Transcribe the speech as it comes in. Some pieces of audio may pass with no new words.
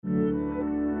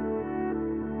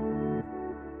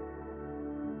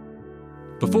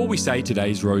Before we say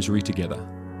today's rosary together,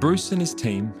 Bruce and his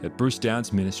team at Bruce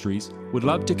Downs Ministries would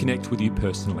love to connect with you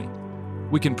personally.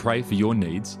 We can pray for your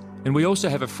needs, and we also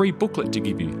have a free booklet to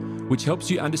give you, which helps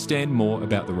you understand more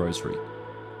about the rosary.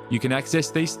 You can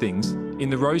access these things in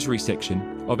the rosary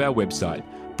section of our website,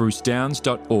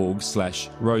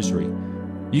 brucedowns.org/rosary.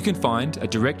 You can find a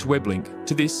direct web link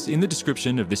to this in the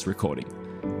description of this recording.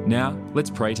 Now, let's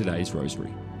pray today's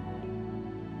rosary.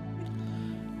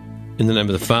 In the name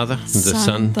of the Father, and the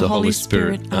Son, the Holy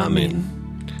Spirit. Amen.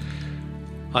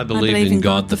 I believe in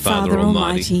God the Father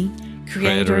Almighty,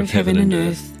 Creator of heaven and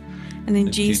earth, and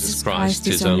in Jesus Christ,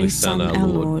 His only Son, our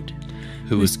Lord,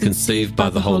 who was conceived by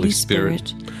the Holy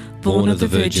Spirit, born of the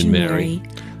Virgin Mary,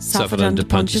 suffered under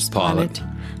Pontius Pilate,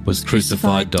 was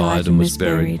crucified, died, and was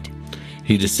buried.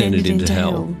 He descended into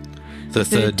hell. The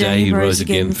third day He rose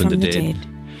again from the dead.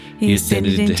 He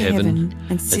ascended into heaven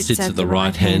and sits at the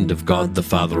right hand of God the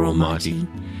Father Almighty.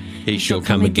 He shall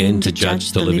come again to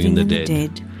judge the living and the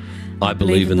dead. I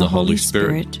believe in the Holy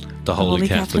Spirit, the Holy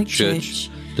Catholic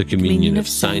Church, the communion of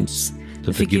saints,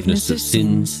 the forgiveness of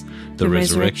sins, the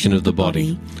resurrection of the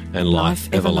body, and life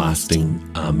everlasting.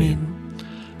 Amen.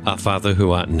 Our Father who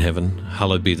art in heaven,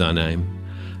 hallowed be thy name.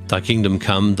 Thy kingdom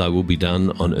come, thy will be done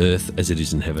on earth as it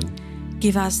is in heaven.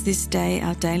 Give us this day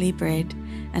our daily bread,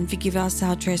 and forgive us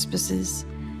our trespasses,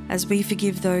 as we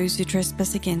forgive those who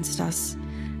trespass against us.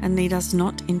 And lead us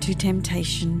not into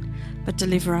temptation, but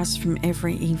deliver us from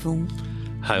every evil.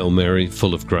 Hail Mary,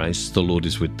 full of grace, the Lord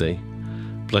is with thee.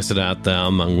 Blessed art thou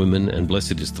among women, and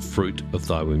blessed is the fruit of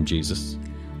thy womb, Jesus.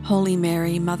 Holy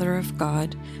Mary, Mother of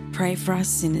God, pray for us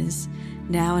sinners,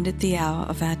 now and at the hour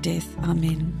of our death.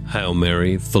 Amen. Hail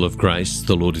Mary, full of grace,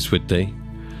 the Lord is with thee.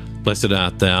 Blessed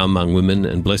art thou among women,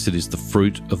 and blessed is the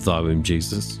fruit of thy womb,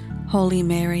 Jesus. Holy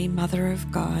Mary, Mother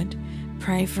of God,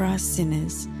 pray for us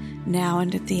sinners, now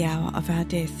and at the hour of our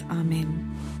death. Amen.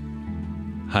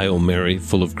 Hail Mary,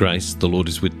 full of grace, the Lord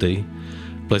is with thee.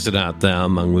 Blessed art thou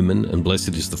among women, and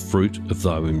blessed is the fruit of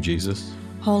thy womb, Jesus.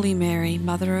 Holy Mary,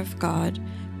 Mother of God,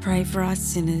 pray for us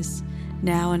sinners,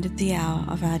 now and at the hour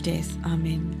of our death.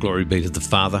 Amen. Glory be to the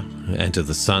Father, and to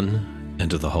the Son, and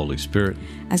to the Holy Spirit.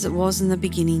 As it was in the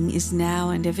beginning, is now,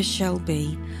 and ever shall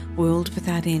be, world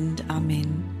without end.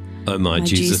 Amen. O my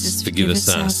Jesus, forgive us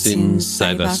our sins,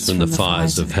 save us from the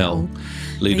fires of hell.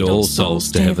 Lead all souls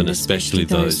to heaven, especially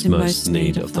those most in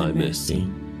need of thy mercy.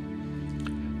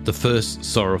 The first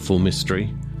sorrowful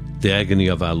mystery, the agony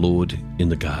of our Lord in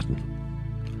the garden.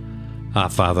 Our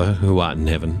Father, who art in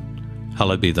heaven,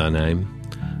 hallowed be thy name.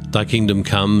 Thy kingdom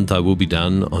come, thy will be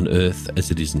done on earth as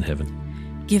it is in heaven.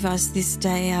 Give us this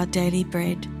day our daily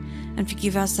bread, and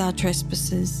forgive us our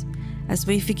trespasses, as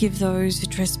we forgive those who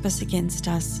trespass against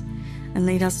us. And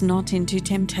lead us not into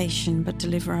temptation, but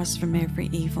deliver us from every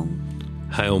evil.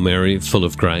 Hail Mary, full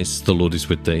of grace, the Lord is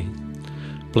with thee.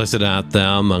 Blessed art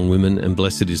thou among women, and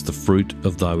blessed is the fruit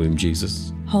of thy womb,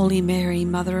 Jesus. Holy Mary,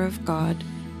 Mother of God,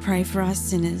 pray for us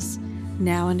sinners,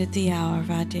 now and at the hour of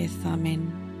our death.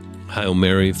 Amen. Hail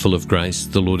Mary, full of grace,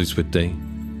 the Lord is with thee.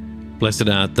 Blessed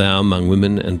art thou among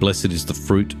women, and blessed is the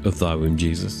fruit of thy womb,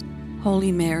 Jesus.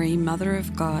 Holy Mary, Mother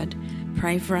of God,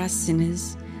 pray for us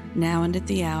sinners, now and at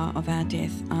the hour of our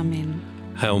death. Amen.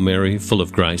 Hail Mary, full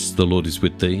of grace, the Lord is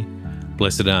with thee.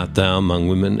 Blessed art thou among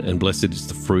women, and blessed is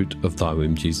the fruit of thy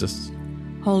womb, Jesus.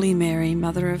 Holy Mary,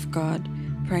 Mother of God,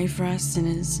 pray for us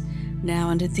sinners, now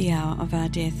and at the hour of our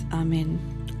death. Amen.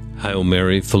 Hail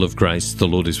Mary, full of grace, the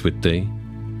Lord is with thee.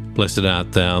 Blessed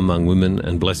art thou among women,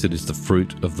 and blessed is the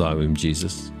fruit of thy womb,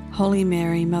 Jesus. Holy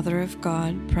Mary, Mother of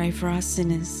God, pray for us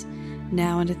sinners,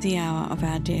 now and at the hour of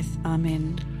our death.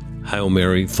 Amen. Hail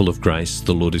Mary, full of grace,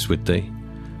 the Lord is with thee.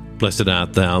 Blessed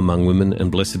art thou among women,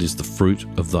 and blessed is the fruit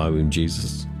of thy womb,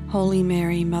 Jesus. Holy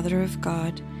Mary, Mother of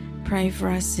God, pray for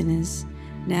us sinners,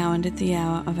 now and at the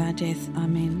hour of our death.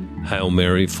 Amen. Hail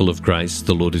Mary, full of grace,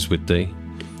 the Lord is with thee.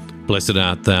 Blessed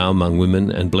art thou among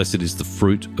women, and blessed is the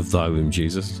fruit of thy womb,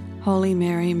 Jesus. Holy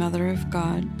Mary, Mother of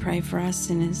God, pray for us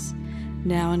sinners,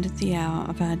 now and at the hour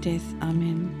of our death.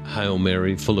 Amen. Hail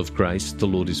Mary, full of grace, the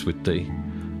Lord is with thee.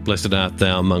 Blessed art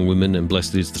thou among women, and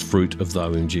blessed is the fruit of thy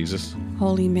womb, Jesus.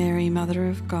 Holy Mary, Mother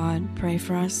of God, pray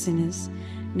for us sinners,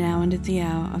 now and at the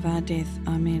hour of our death.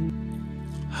 Amen.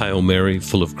 Hail Mary,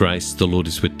 full of grace, the Lord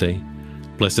is with thee.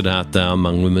 Blessed art thou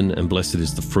among women, and blessed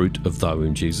is the fruit of thy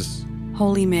womb, Jesus.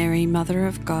 Holy Mary, Mother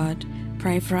of God,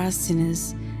 pray for us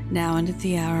sinners, now and at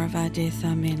the hour of our death.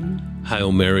 Amen.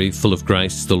 Hail Mary, full of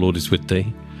grace, the Lord is with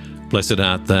thee. Blessed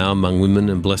art thou among women,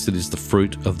 and blessed is the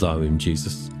fruit of thy womb,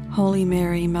 Jesus. Holy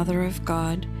Mary, Mother of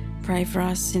God, pray for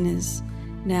us sinners,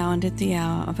 now and at the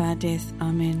hour of our death.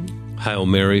 Amen. Hail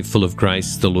Mary, full of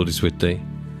grace, the Lord is with thee.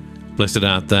 Blessed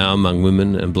art thou among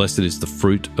women, and blessed is the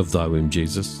fruit of thy womb,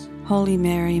 Jesus. Holy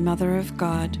Mary, Mother of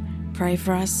God, pray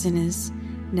for us sinners,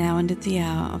 now and at the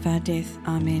hour of our death.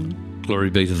 Amen.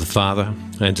 Glory be to the Father,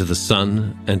 and to the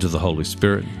Son, and to the Holy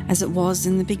Spirit. As it was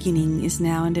in the beginning, is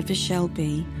now, and ever shall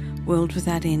be, world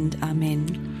without end.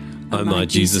 Amen. O my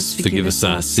Jesus, forgive us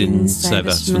our sins, save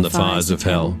us from the fires of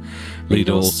hell. Lead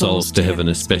all souls to heaven,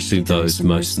 especially those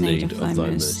most in need of thy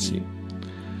mercy.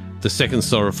 The second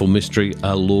sorrowful mystery,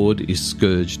 our Lord is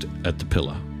scourged at the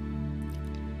pillar.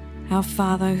 Our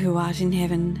Father, who art in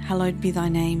heaven, hallowed be thy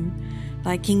name.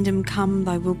 Thy kingdom come,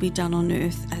 thy will be done on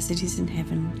earth as it is in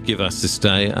heaven. Give us this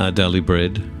day our daily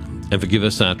bread, and forgive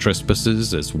us our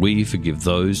trespasses as we forgive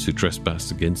those who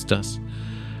trespass against us.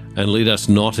 And lead us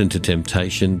not into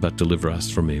temptation, but deliver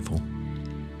us from evil.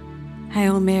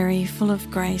 Hail Mary, full of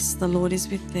grace, the Lord is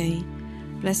with thee.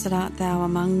 Blessed art thou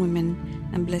among women,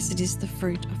 and blessed is the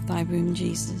fruit of thy womb,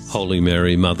 Jesus. Holy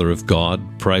Mary, Mother of God,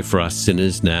 pray for us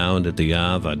sinners now and at the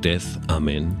hour of our death.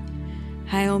 Amen.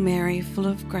 Hail Mary, full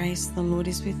of grace, the Lord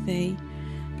is with thee.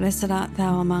 Blessed art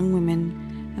thou among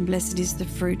women, and blessed is the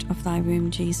fruit of thy womb,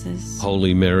 Jesus.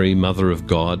 Holy Mary, Mother of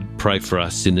God, pray for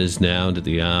us sinners now and at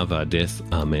the hour of our death.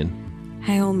 Amen.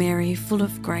 Hail Mary, full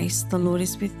of grace, the Lord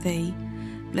is with thee.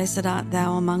 Blessed art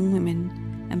thou among women,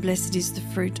 and blessed is the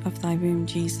fruit of thy womb,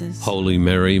 Jesus. Holy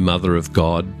Mary, Mother of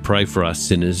God, pray for us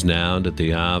sinners now and at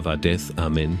the hour of our death.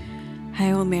 Amen.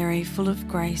 Hail Mary, full of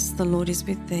grace, the Lord is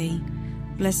with thee.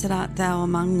 Blessed art thou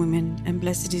among women, and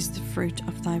blessed is the fruit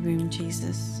of thy womb,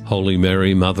 Jesus. Holy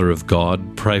Mary, Mother of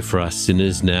God, pray for us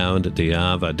sinners now and at the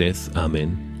hour of our death.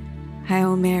 Amen.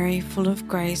 Hail Mary, full of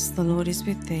grace, the Lord is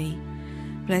with thee.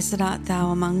 Blessed art thou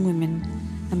among women,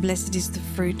 and blessed is the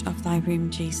fruit of thy womb,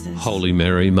 Jesus. Holy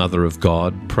Mary, Mother of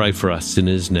God, pray for us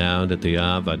sinners now and at the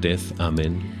hour of our death.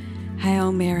 Amen.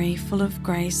 Hail Mary, full of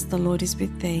grace, the Lord is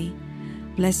with thee.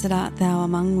 Blessed art thou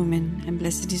among women, and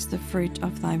blessed is the fruit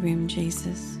of thy womb,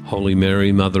 Jesus. Holy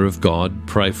Mary, Mother of God,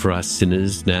 pray for us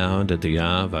sinners now and at the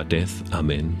hour of our death.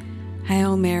 Amen.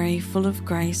 Hail Mary, full of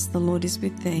grace, the Lord is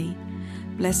with thee.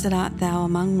 Blessed art thou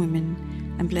among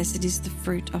women, and blessed is the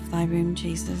fruit of thy womb,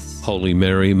 Jesus. Holy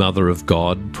Mary, Mother of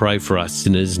God, pray for us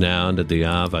sinners now and at the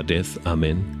hour of our death.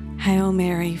 Amen. Hail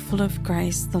Mary, full of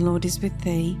grace, the Lord is with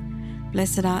thee.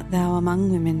 Blessed art thou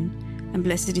among women, and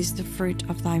blessed is the fruit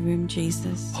of thy womb,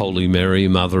 Jesus. Holy Mary,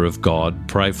 Mother of God,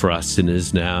 pray for us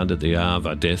sinners now and at the hour of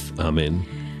our death. Amen.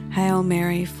 Hail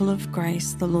Mary, full of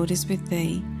grace, the Lord is with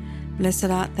thee.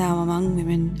 Blessed art thou among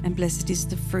women, and blessed is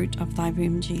the fruit of thy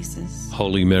womb, Jesus.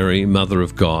 Holy Mary, Mother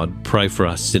of God, pray for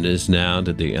us sinners now and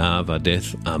at the hour of our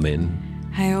death. Amen.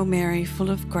 Hail Mary,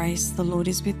 full of grace, the Lord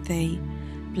is with thee.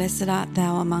 Blessed art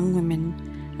thou among women,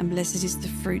 and blessed is the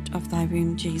fruit of thy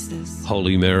womb, Jesus.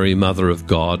 Holy Mary, Mother of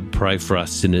God, pray for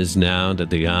us sinners now and at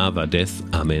the hour of our death.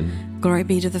 Amen. Glory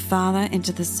be to the Father, and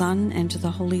to the Son, and to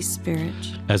the Holy Spirit.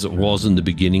 As it was in the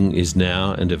beginning, is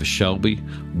now, and ever shall be,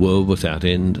 world without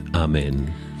end.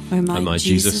 Amen. O my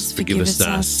Jesus, forgive us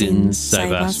our sins,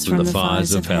 save us from the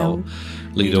fires of hell.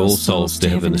 Lead all souls to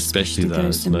heaven, especially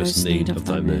those most in need of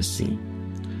thy mercy.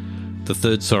 The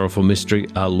third sorrowful mystery,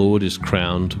 our Lord is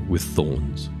crowned with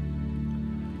thorns.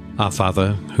 Our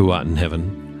Father, who art in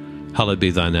heaven, hallowed be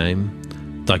thy name.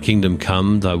 Thy kingdom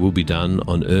come, thy will be done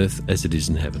on earth as it is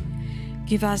in heaven.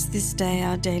 Give us this day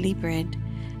our daily bread,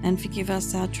 and forgive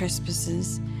us our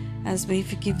trespasses, as we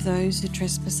forgive those who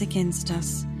trespass against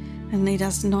us. And lead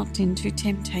us not into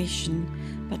temptation,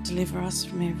 but deliver us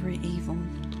from every evil.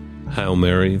 Hail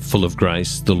Mary, full of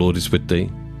grace, the Lord is with thee.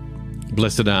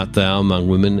 Blessed art thou among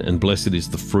women, and blessed is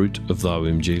the fruit of thy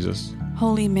womb, Jesus.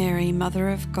 Holy Mary, Mother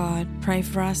of God, pray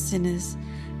for us sinners,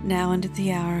 now and at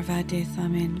the hour of our death.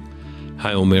 Amen.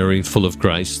 Hail Mary, full of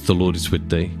grace, the Lord is with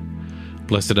thee.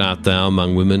 Blessed art thou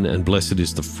among women, and blessed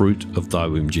is the fruit of thy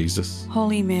womb, Jesus.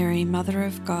 Holy Mary, Mother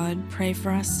of God, pray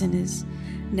for us sinners,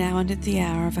 now and at the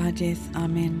hour of our death.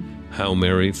 Amen. Hail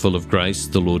Mary, full of grace,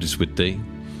 the Lord is with thee.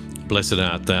 Blessed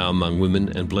art thou among women,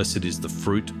 and blessed is the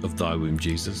fruit of thy womb,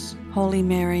 Jesus. Holy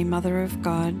Mary, Mother of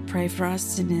God, pray for us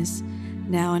sinners,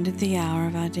 now and at the hour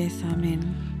of our death.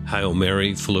 Amen. Hail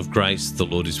Mary, full of grace, the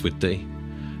Lord is with thee.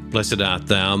 Blessed art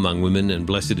thou among women, and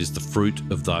blessed is the fruit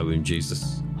of thy womb,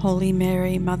 Jesus. Holy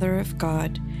Mary, Mother of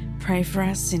God, pray for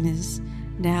us sinners,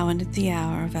 now and at the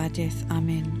hour of our death.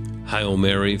 Amen. Hail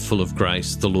Mary, full of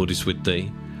grace, the Lord is with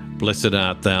thee. Blessed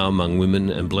art thou among women,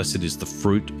 and blessed is the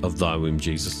fruit of thy womb,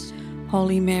 Jesus.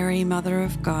 Holy Mary, Mother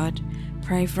of God,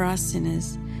 pray for us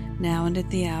sinners, now and at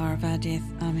the hour of our death.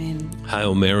 Amen.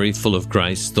 Hail Mary, full of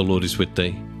grace, the Lord is with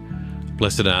thee.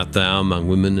 Blessed art thou among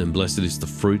women, and blessed is the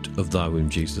fruit of thy womb,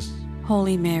 Jesus.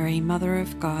 Holy Mary, Mother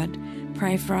of God,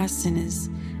 pray for us sinners,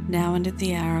 now and at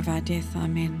the hour of our death.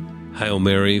 Amen. Hail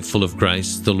Mary, full of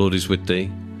grace, the Lord is with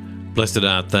thee. Blessed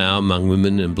art thou among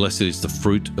women, and blessed is the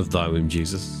fruit of thy womb,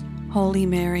 Jesus. Holy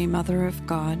Mary, Mother of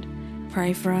God,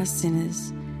 pray for us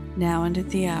sinners, now and at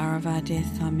the hour of our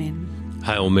death. Amen.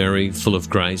 Hail Mary, full of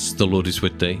grace, the Lord is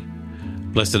with thee.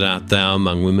 Blessed art thou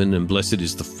among women, and blessed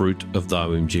is the fruit of thy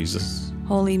womb, Jesus.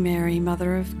 Holy Mary,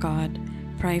 Mother of God,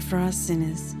 pray for us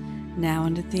sinners, now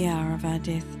and at the hour of our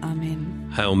death. Amen.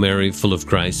 Hail Mary, full of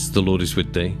grace, the Lord is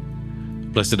with thee.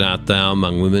 Blessed art thou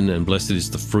among women, and blessed is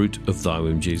the fruit of thy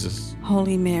womb, Jesus.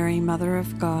 Holy Mary, Mother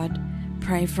of God,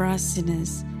 pray for us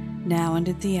sinners, now and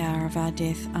at the hour of our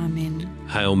death. Amen.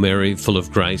 Hail Mary, full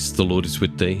of grace, the Lord is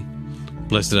with thee.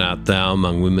 Blessed art thou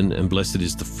among women, and blessed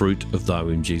is the fruit of thy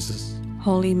womb, Jesus.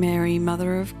 Holy Mary,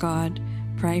 Mother of God,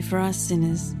 pray for us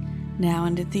sinners, now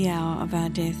and at the hour of our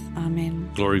death. Amen.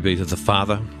 Glory be to the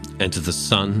Father, and to the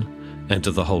Son, and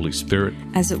to the Holy Spirit.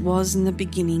 As it was in the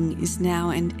beginning, is now,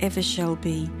 and ever shall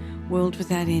be, world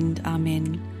without end.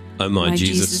 Amen. O my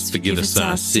Jesus, forgive us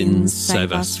our sins,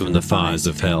 save us from the fires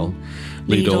of hell.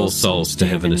 Lead all souls to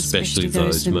heaven, especially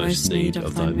those in most need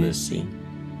of thy mercy.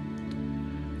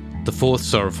 The fourth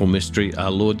sorrowful mystery,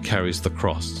 our Lord carries the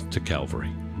cross to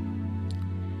Calvary.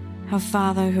 Our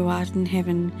Father, who art in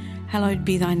heaven, hallowed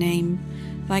be thy name.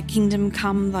 Thy kingdom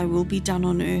come, thy will be done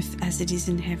on earth as it is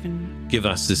in heaven. Give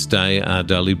us this day our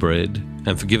daily bread,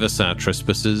 and forgive us our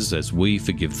trespasses as we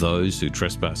forgive those who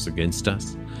trespass against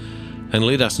us. And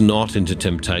lead us not into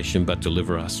temptation, but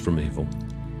deliver us from evil.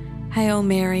 Hail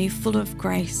Mary, full of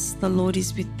grace, the Lord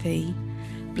is with thee.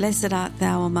 Blessed art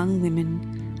thou among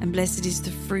women, and blessed is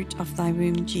the fruit of thy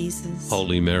womb, Jesus.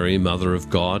 Holy Mary, Mother of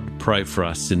God, pray for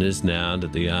us sinners now and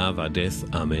at the hour of our death.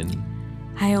 Amen.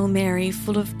 Hail Mary,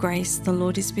 full of grace, the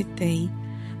Lord is with thee.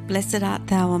 Blessed art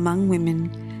thou among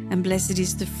women, and blessed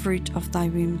is the fruit of thy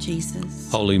womb,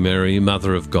 Jesus. Holy Mary,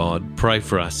 Mother of God, pray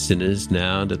for us sinners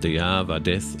now and at the hour of our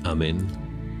death.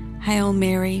 Amen. Hail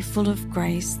Mary, full of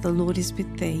grace, the Lord is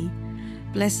with thee.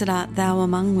 Blessed art thou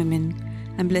among women,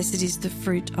 and blessed is the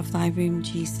fruit of thy womb,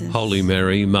 Jesus. Holy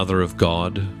Mary, Mother of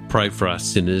God, pray for us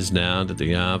sinners now and at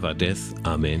the hour of our death.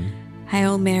 Amen.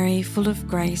 Hail Mary, full of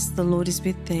grace, the Lord is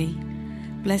with thee.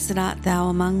 Blessed art thou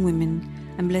among women,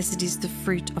 and blessed is the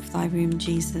fruit of thy womb,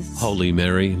 Jesus. Holy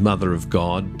Mary, Mother of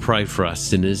God, pray for us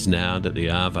sinners now and at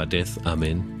the hour of our death.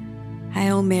 Amen.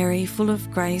 Hail Mary, full of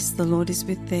grace, the Lord is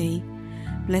with thee.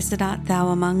 Blessed art thou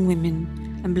among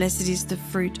women, and blessed is the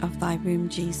fruit of thy womb,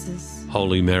 Jesus.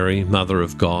 Holy Mary, Mother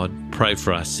of God, pray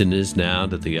for us sinners now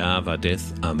and at the hour of our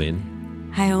death. Amen.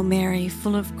 Hail Mary,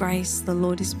 full of grace, the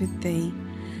Lord is with thee.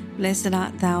 Blessed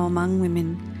art thou among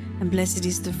women, and blessed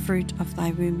is the fruit of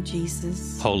thy womb,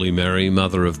 Jesus. Holy Mary,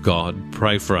 Mother of God,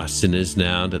 pray for us sinners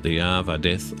now and at the hour of our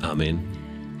death.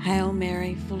 Amen. Hail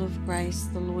Mary, full of grace,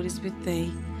 the Lord is with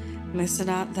thee. Blessed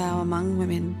art thou among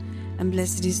women, and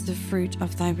blessed is the fruit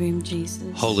of thy womb,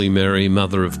 Jesus. Holy Mary,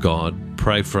 Mother of God,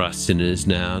 pray for us sinners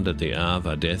now and at the hour of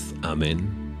our death.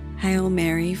 Amen. Hail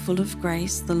Mary, full of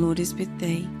grace, the Lord is with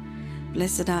thee.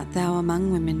 Blessed art thou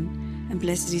among women, and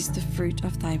blessed is the fruit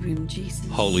of thy womb, Jesus.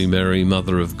 Holy Mary,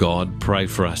 Mother of God, pray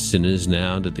for us sinners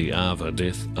now and at the hour of our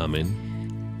death.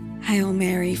 Amen. Hail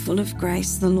Mary, full of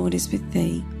grace, the Lord is with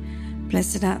thee.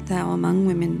 Blessed art thou among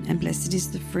women, and blessed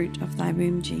is the fruit of thy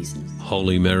womb, Jesus.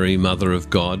 Holy Mary, Mother of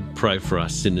God, pray for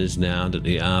us sinners now and at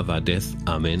the hour of our death.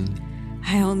 Amen.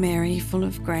 Hail Mary, full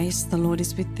of grace, the Lord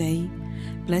is with thee.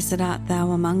 Blessed art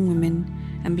thou among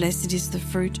women, and blessed is the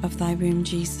fruit of thy womb,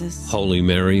 Jesus. Holy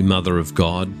Mary, Mother of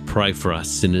God, pray for us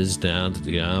sinners now and at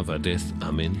the hour of our death.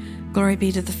 Amen. Glory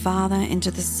be to the Father, and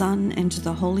to the Son, and to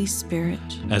the Holy Spirit.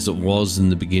 As it was in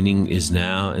the beginning, is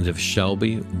now, and ever shall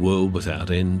be, world without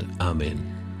end.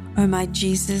 Amen. O my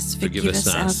Jesus, forgive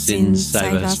us our sins,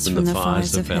 save us from the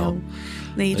fires of hell.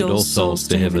 Lead all souls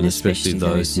to heaven, especially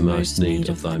those in most need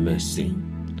of thy mercy.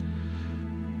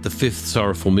 The fifth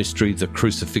sorrowful mystery, the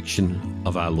crucifixion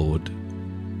of our Lord.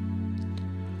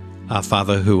 Our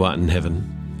Father, who art in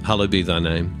heaven, hallowed be thy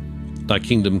name. Thy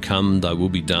kingdom come, thy will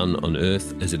be done on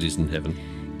earth as it is in heaven.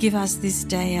 Give us this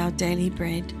day our daily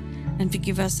bread, and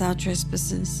forgive us our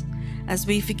trespasses, as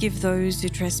we forgive those who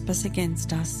trespass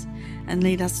against us. And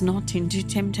lead us not into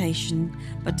temptation,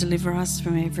 but deliver us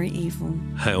from every evil.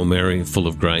 Hail Mary, full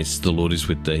of grace, the Lord is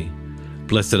with thee.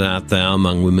 Blessed art thou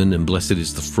among women, and blessed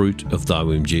is the fruit of thy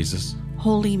womb, Jesus.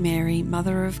 Holy Mary,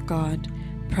 Mother of God,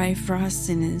 pray for us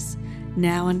sinners,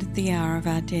 now and at the hour of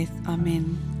our death.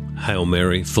 Amen. Hail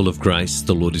Mary, full of grace,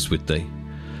 the Lord is with thee.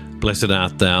 Blessed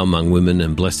art thou among women,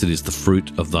 and blessed is the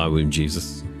fruit of thy womb,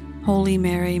 Jesus. Holy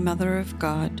Mary, Mother of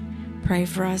God, pray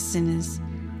for us sinners,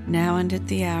 now and at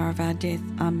the hour of our death.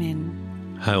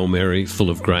 Amen. Hail Mary, full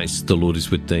of grace, the Lord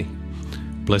is with thee.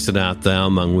 Blessed art thou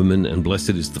among women, and blessed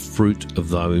is the fruit of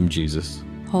thy womb, Jesus.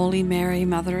 Holy Mary,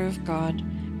 Mother of God,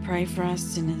 pray for us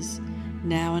sinners,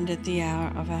 now and at the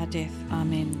hour of our death.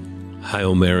 Amen.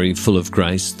 Hail Mary, full of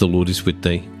grace, the Lord is with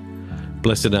thee.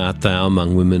 Blessed art thou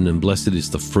among women, and blessed is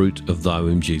the fruit of thy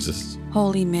womb, Jesus.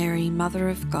 Holy Mary, Mother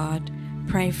of God,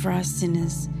 pray for us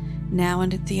sinners, now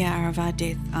and at the hour of our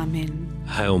death. Amen.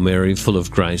 Hail Mary, full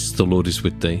of grace, the Lord is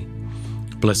with thee.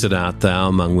 Blessed art thou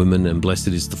among women, and blessed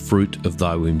is the fruit of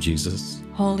thy womb, Jesus.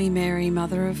 Holy Mary,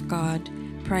 Mother of God,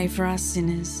 pray for us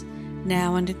sinners,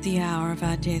 now and at the hour of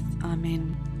our death.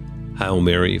 Amen. Hail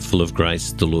Mary, full of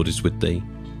grace, the Lord is with thee.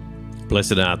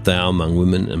 Blessed art thou among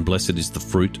women, and blessed is the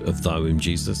fruit of thy womb,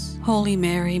 Jesus. Holy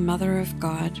Mary, Mother of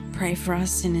God, pray for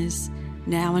us sinners,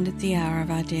 now and at the hour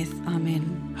of our death.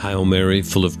 Amen. Hail Mary,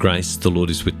 full of grace, the Lord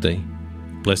is with thee.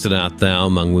 Blessed art thou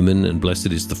among women, and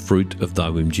blessed is the fruit of thy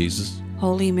womb, Jesus.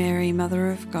 Holy Mary,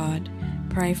 Mother of God,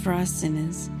 pray for us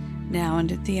sinners, now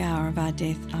and at the hour of our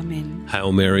death. Amen.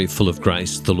 Hail Mary, full of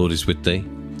grace, the Lord is with thee.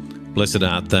 Blessed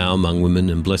art thou among women,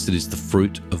 and blessed is the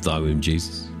fruit of thy womb,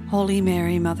 Jesus. Holy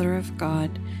Mary, Mother of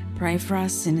God, pray for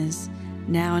us sinners,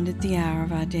 now and at the hour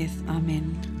of our death.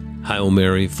 Amen. Hail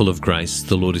Mary, full of grace,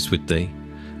 the Lord is with thee.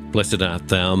 Blessed art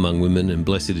thou among women, and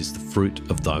blessed is the fruit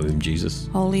of thy womb, Jesus.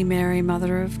 Holy Mary,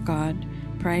 Mother of God,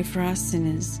 pray for us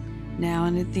sinners, now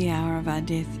and at the hour of our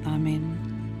death. Amen.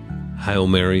 Hail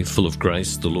Mary, full of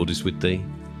grace, the Lord is with thee.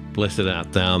 Blessed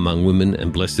art thou among women,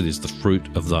 and blessed is the fruit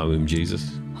of thy womb,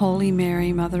 Jesus. Holy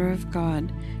Mary, Mother of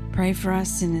God, pray for us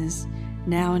sinners,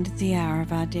 now and at the hour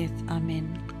of our death.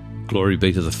 Amen. Glory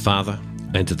be to the Father,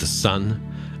 and to the Son,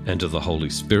 and to the Holy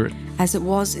Spirit. As it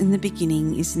was in the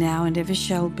beginning, is now, and ever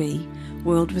shall be,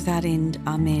 world without end.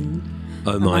 Amen.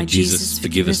 O my Jesus,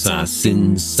 forgive us our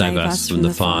sins, save us from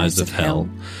the fires of hell.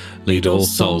 Lead all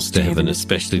souls to heaven,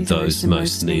 especially those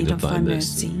most in need of thy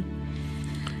mercy.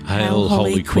 Hail,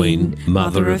 Holy Queen,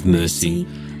 Mother of mercy,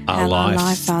 our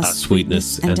life, our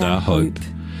sweetness, and our hope.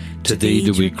 To thee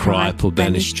do we cry, poor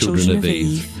banished children of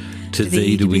Eve. To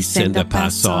thee do we send up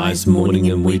our sighs, mourning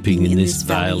and weeping in this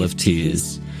vale of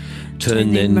tears.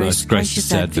 Turn then, most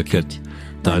gracious Advocate,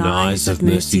 thine eyes of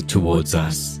mercy towards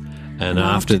us, and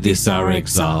after this our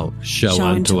exile, show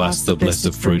unto us the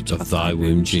blessed fruit of thy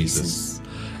womb, Jesus.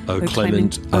 O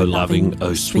clement, O loving,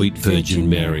 O sweet Virgin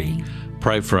Mary,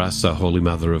 pray for us, O Holy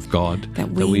Mother of God, that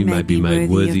we may be made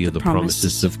worthy of the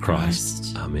promises of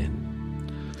Christ. Amen.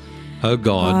 O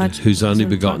God, whose only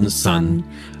begotten Son,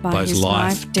 by his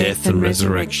life, death, and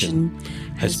resurrection,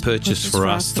 has purchased for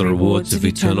us the rewards of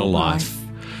eternal life,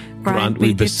 grant,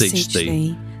 we beseech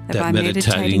thee, that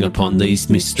meditating upon these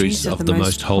mysteries of the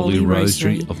most holy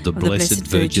rosary of the Blessed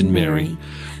Virgin Mary,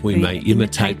 we may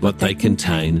imitate what they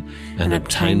contain and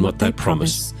obtain what they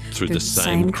promise, through the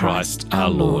same Christ our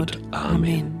Lord.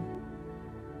 Amen.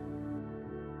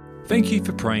 Thank you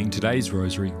for praying today's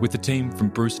rosary with the team from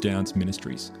Bruce Downs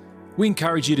Ministries. We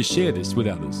encourage you to share this with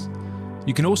others.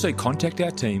 You can also contact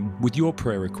our team with your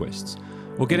prayer requests,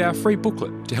 or get our free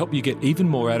booklet to help you get even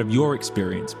more out of your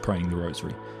experience praying the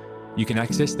rosary. You can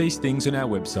access these things on our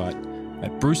website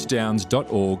at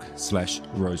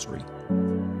brucedowns.org/rosary.